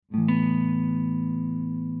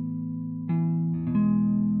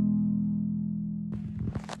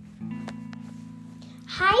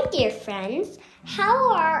Hi, dear friends.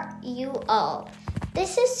 How are you all?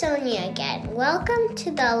 This is Sonia again. Welcome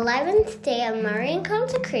to the 11th day of Marian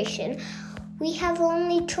consecration. We have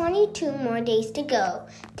only 22 more days to go.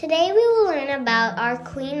 Today we will learn about our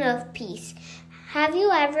Queen of Peace. Have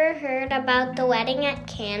you ever heard about the wedding at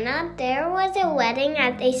Cana? There was a wedding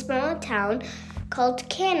at a small town called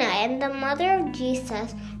Cana, and the mother of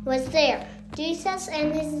Jesus was there. Jesus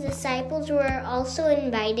and his disciples were also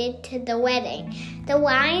invited to the wedding. The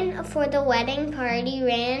wine for the wedding party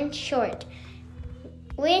ran short,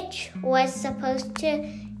 which was supposed to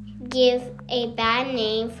give a bad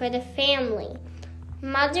name for the family.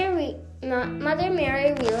 Mother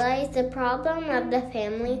Mary realized the problem of the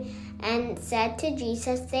family and said to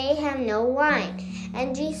Jesus, "They have no wine."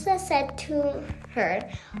 And Jesus said to her,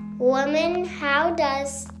 "Woman, how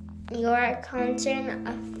does your concern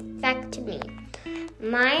affect me?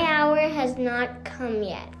 My hour has not come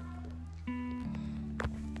yet."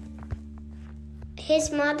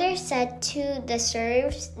 His mother said to the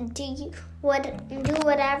servants, do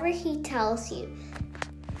whatever he tells you."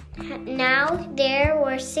 Now there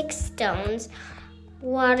were 6 stones,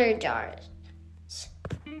 water jars,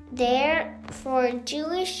 there for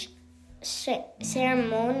Jewish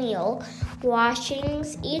ceremonial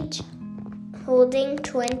washings, each holding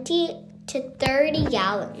 20 to 30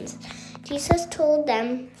 gallons. Jesus told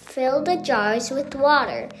them, "Fill the jars with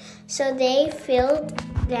water." So they filled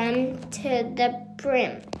them to the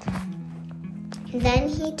brim. Then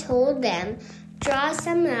he told them, "Draw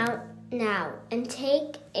some out now and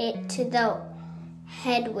take it to the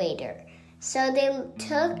head waiter." So they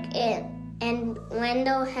took it, and when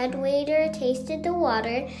the head waiter tasted the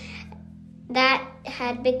water, that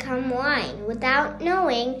had become wine, without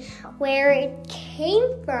knowing where it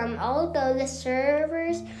came from, although the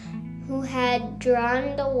servers who had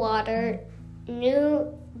drawn the water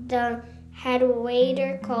knew. The head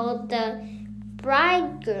waiter called the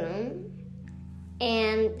bridegroom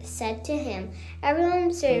and said to him,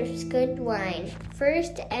 "Everyone serves good wine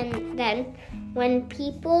first, and then when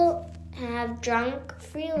people have drunk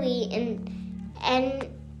freely, an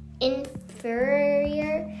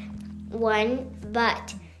inferior one,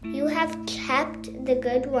 but you have kept the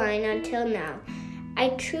good wine until now." I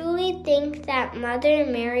truly think that Mother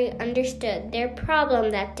Mary understood their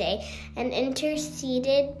problem that day and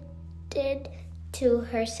interceded to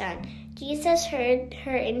her son. Jesus heard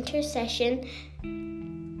her intercession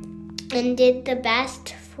and did the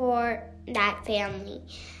best for that family.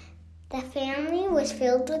 The family was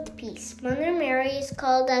filled with peace. Mother Mary is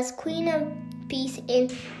called as Queen of Peace in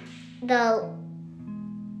the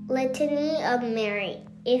Litany of Mary.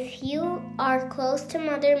 If you are close to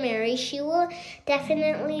Mother Mary, she will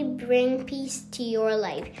definitely bring peace to your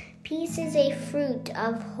life. Peace is a fruit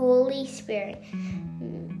of Holy Spirit.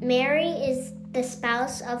 Mary is the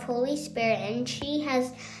spouse of Holy Spirit, and she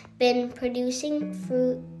has been producing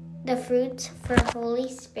the fruits for Holy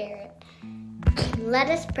Spirit. Let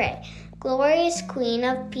us pray. Glorious Queen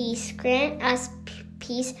of Peace, grant us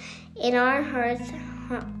peace in our hearts,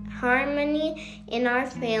 harmony in our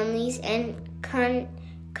families, and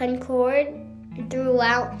concord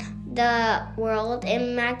throughout the world.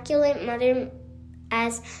 Immaculate Mother,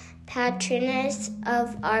 as patroness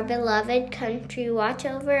of our beloved country, watch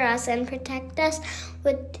over us and protect us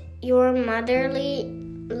with your motherly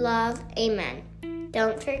love. Amen.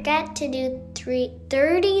 Don't forget to do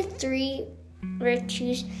 33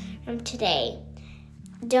 virtues from today.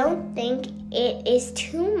 Don't think it is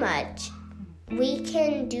too much. We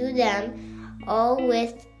can do them all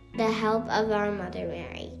with the help of our Mother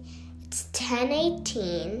Mary. It's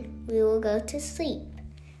 10:18. We will go to sleep.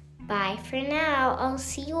 Bye for now. I'll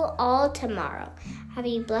see you all tomorrow. Have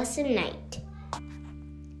a blessed night.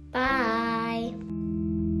 Bye.